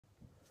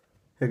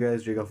Hey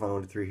guys,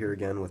 JGolf113 here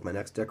again with my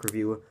next deck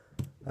review.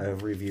 I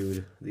have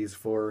reviewed these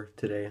four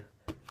today,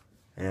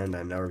 and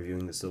I'm now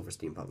reviewing the Silver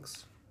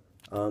Steampunks.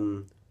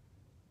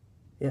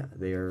 Yeah,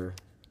 they are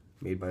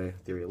made by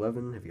Theory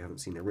 11. If you haven't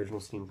seen the original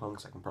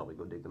Steampunks, I can probably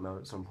go dig them out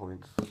at some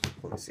point.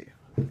 Let me see.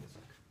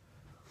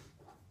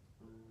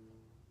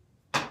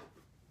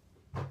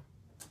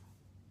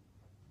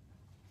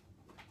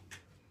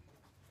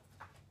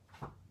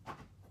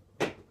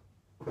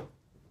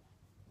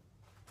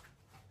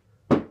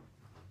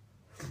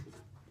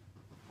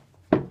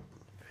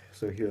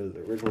 So here are the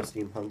original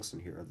Steampunks,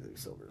 and here are the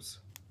Silvers.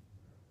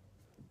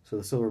 So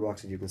the silver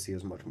box, as you can see,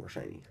 is much more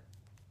shiny.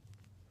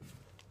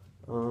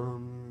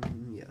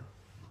 Yeah.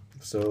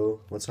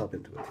 So let's hop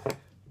into it.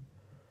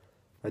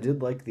 I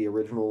did like the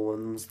original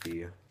ones,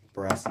 the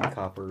brassy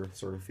copper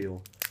sort of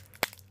feel.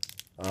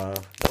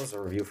 That was a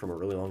review from a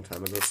really long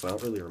time ago, so I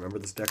don't really remember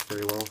this deck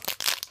very well.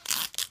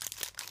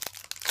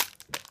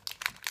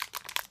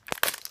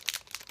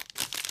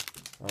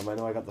 I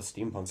know I got the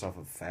Steampunks off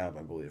of Fab,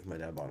 I believe. My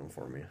dad bought them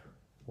for me,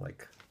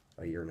 like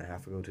a year and a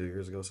half ago, 2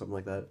 years ago, something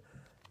like that.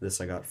 This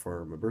I got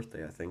for my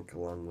birthday, I think,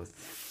 along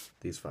with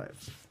these five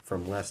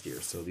from last year.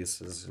 So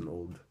this is an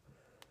old,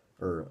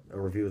 or a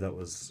review that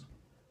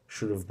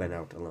should have been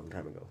out a long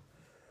time ago.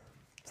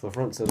 So the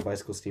front says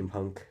Bicycle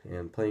Steampunk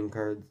and playing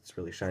cards. It's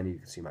really shiny. You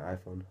can see my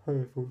iPhone. Hi,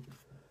 iPhone.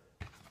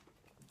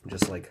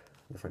 Just like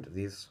the front of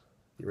these,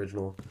 the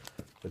original.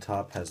 The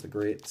top has the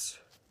grates.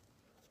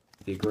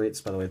 The grates,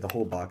 by the way, the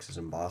whole box is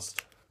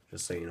embossed,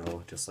 just so you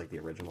know, just like the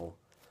original.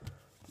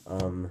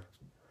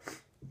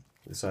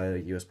 This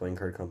side, U.S. Playing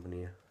Card Company.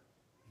 You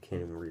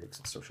can't even read it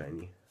because it's so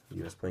shiny.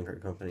 U.S. Playing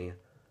Card Company.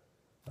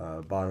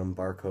 Bottom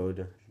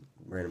barcode,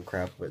 random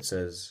crap, but it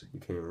says,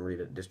 you can't even read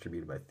it,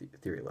 distributed by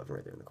Theory 11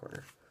 right there in the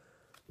corner.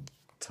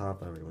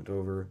 Top, I already went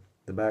over.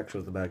 The back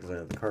shows the back design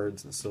of the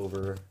cards in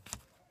silver.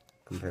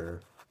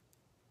 Compare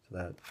to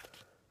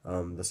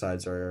that. The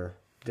sides are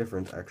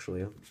different,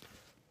 actually.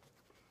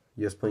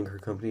 U.S. Playing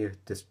Card Company,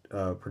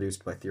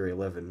 produced by Theory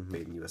 11,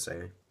 made in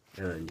USA,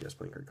 and U.S.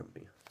 Playing Card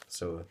Company.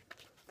 So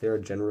they are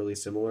generally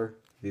similar.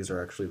 These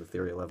are actually the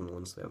Theory 11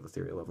 ones. They have the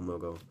Theory 11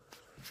 logo.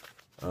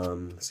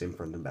 Same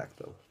front and back,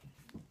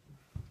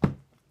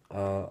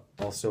 though.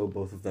 Also,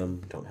 both of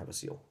them don't have a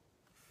seal,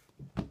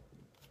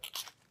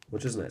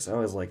 which is nice. I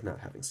always like not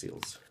having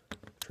seals.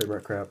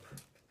 Trademark crap,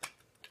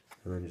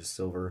 and then just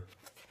silver.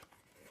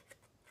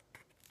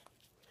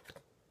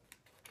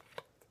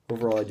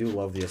 Overall, I do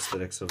love the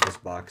aesthetics of this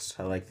box.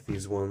 I like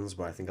these ones,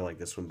 but I think I like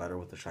this one better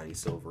with the shiny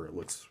silver. It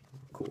looks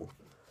cool.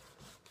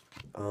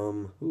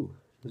 Ooh,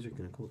 these are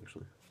kind of cool,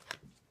 actually.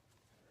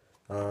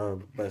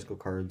 Bicycle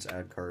cards,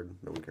 ad card,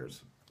 no one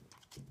cares.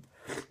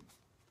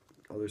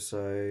 Other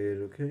side,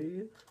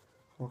 okay.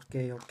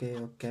 Okay.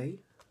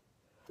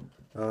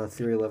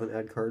 Theory 11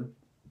 ad card.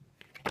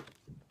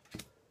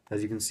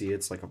 As you can see,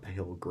 it's like a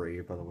pale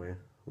gray, by the way,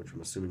 which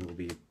I'm assuming will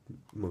be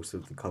most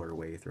of the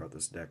colorway throughout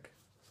this deck.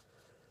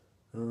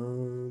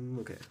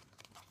 Okay.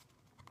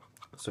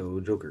 So,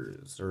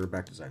 Jokers, or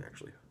back design,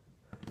 actually.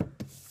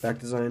 Back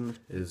design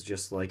is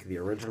just like the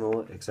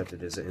original, except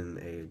it is in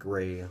a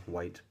gray,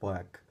 white,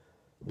 black,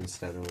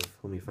 instead of,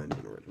 let me find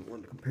an original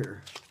one to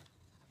compare.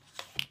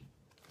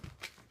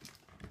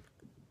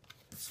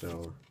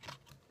 So,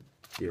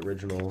 the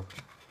original,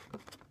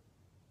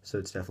 so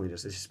it's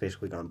just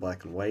basically gone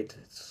black and white.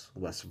 It's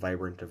less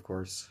vibrant, of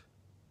course.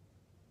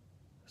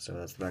 So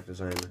that's the back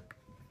design.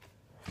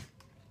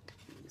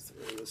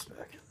 Throw this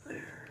back in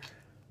there.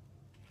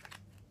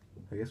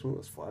 I guess one of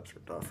those flaps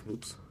ripped off.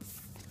 Oops.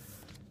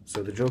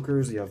 So the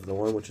Jokers, you have the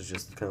one which is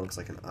just kind of looks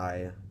like an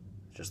eye,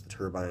 just the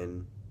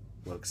turbine,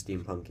 looks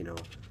steampunk, you know,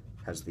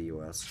 has the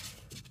US.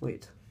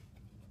 Wait.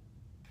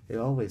 It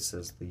always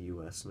says the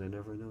US, and I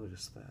never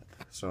noticed that.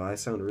 So I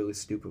sound really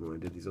stupid when I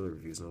did these other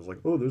reviews, and I was like,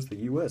 oh, there's the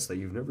US that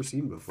you've never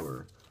seen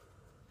before.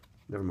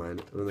 Never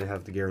mind. And then they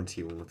have the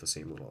guarantee one with the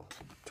same little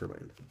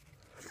turbine.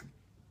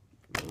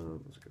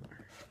 Let's go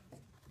there.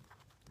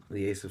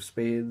 The Ace of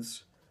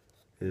Spades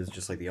is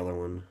just like the other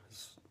one,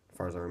 as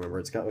far as I remember.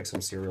 It's got like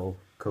some serial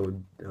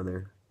code down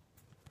there.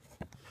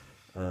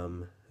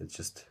 It's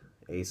just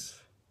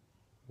Ace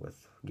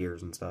with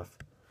gears and stuff.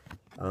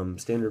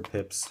 Standard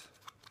pips,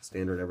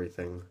 standard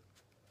everything.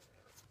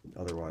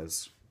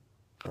 Otherwise,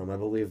 I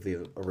believe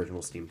the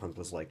original Steampunk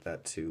was like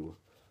that too,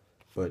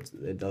 but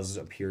it does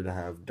appear to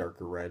have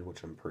darker red,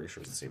 which I'm pretty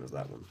sure is the same as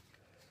that one.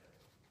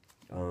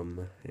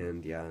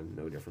 And yeah,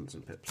 no difference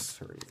in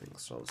pips or anything,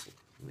 so I'll just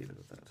leave it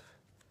at that.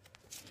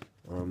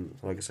 Well,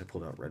 I guess I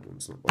pulled out red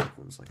ones, not black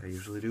ones like I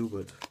usually do,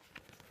 but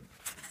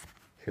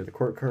here are the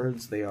court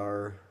cards. It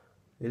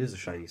is a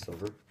shiny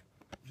silver,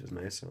 which is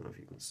nice. I don't know if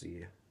you can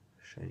see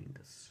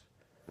shininess,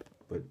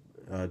 but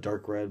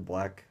dark red,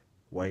 black,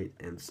 white,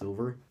 and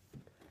silver.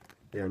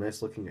 They are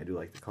nice looking. I do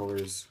like the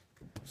colors.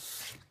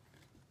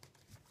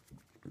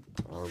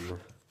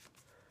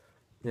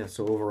 Yeah,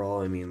 so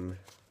overall, I mean,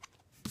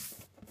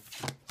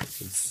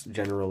 it's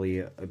generally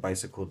a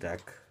bicycle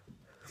deck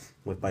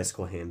with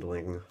bicycle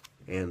handling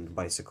and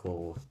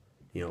bicycle,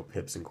 you know,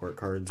 pips and court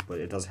cards, but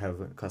it does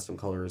have custom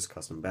colors,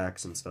 custom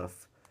backs and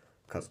stuff,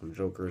 custom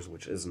jokers,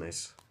 which is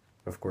nice.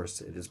 Of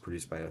course, it is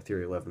produced by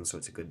Theory 11, so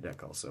it's a good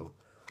deck also.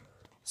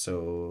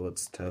 So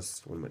let's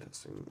test. What am I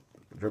testing?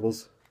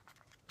 Dribbles.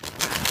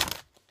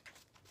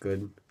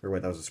 Good. Or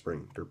wait, that was a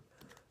spring. Derp.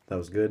 That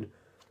was good.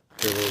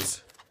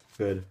 Dribbles.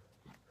 Good.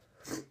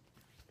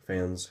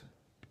 Fans.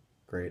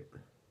 Great.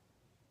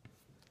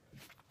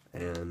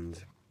 And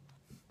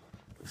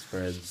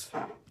spreads.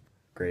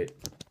 Great.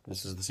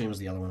 This is the same as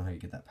the other one, how you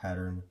get that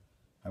pattern.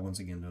 I once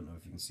again don't know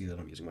if you can see that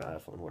I'm using my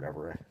iPhone,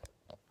 whatever.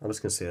 I'm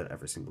just going to say that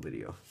every single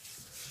video.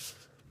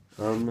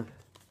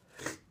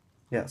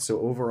 Yeah, so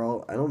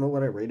overall, I don't know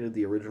what I rated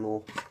the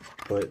original,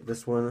 but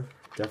this one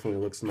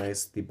definitely looks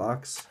nice. The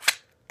box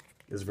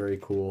is very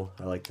cool.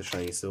 I like the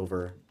shiny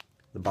silver.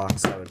 The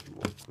box, I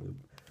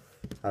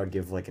would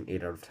give like an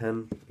 8 out of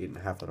 10,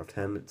 8.5 out of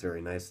 10. It's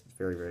very nice. It's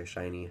very, very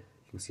shiny. You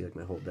can see like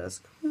my whole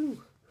desk.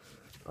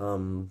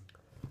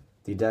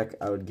 The deck,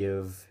 I would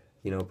give,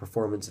 you know,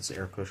 performance. It's an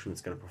air cushion.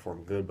 It's going to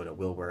perform good, but it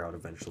will wear out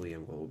eventually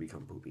and will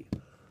become poopy.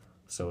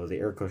 So the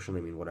air cushion,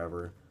 I mean,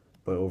 whatever.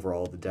 But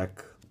overall, the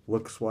deck,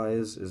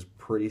 looks-wise, is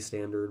pretty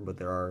standard, but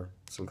there are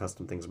some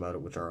custom things about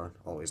it which are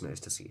always nice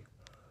to see.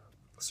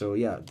 So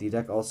yeah, the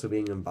deck also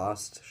being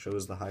embossed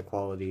shows the high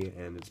quality,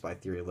 and it's by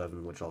Theory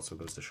 11, which also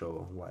goes to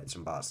show why it's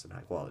embossed and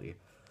high quality.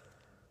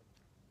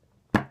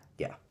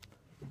 Yeah.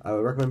 I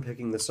would recommend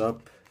picking this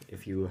up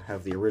if you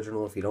have the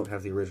original. If you don't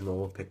have the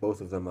original, pick both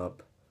of them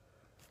up.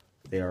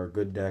 They are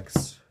good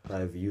decks.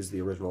 I've used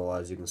the original,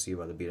 as you can see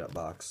by the beat-up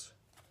box.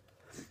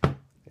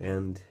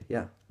 And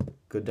yeah,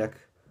 good deck.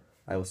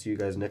 I will see you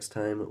guys next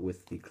time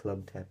with the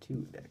Club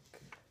Tattoo deck.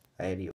 Adios.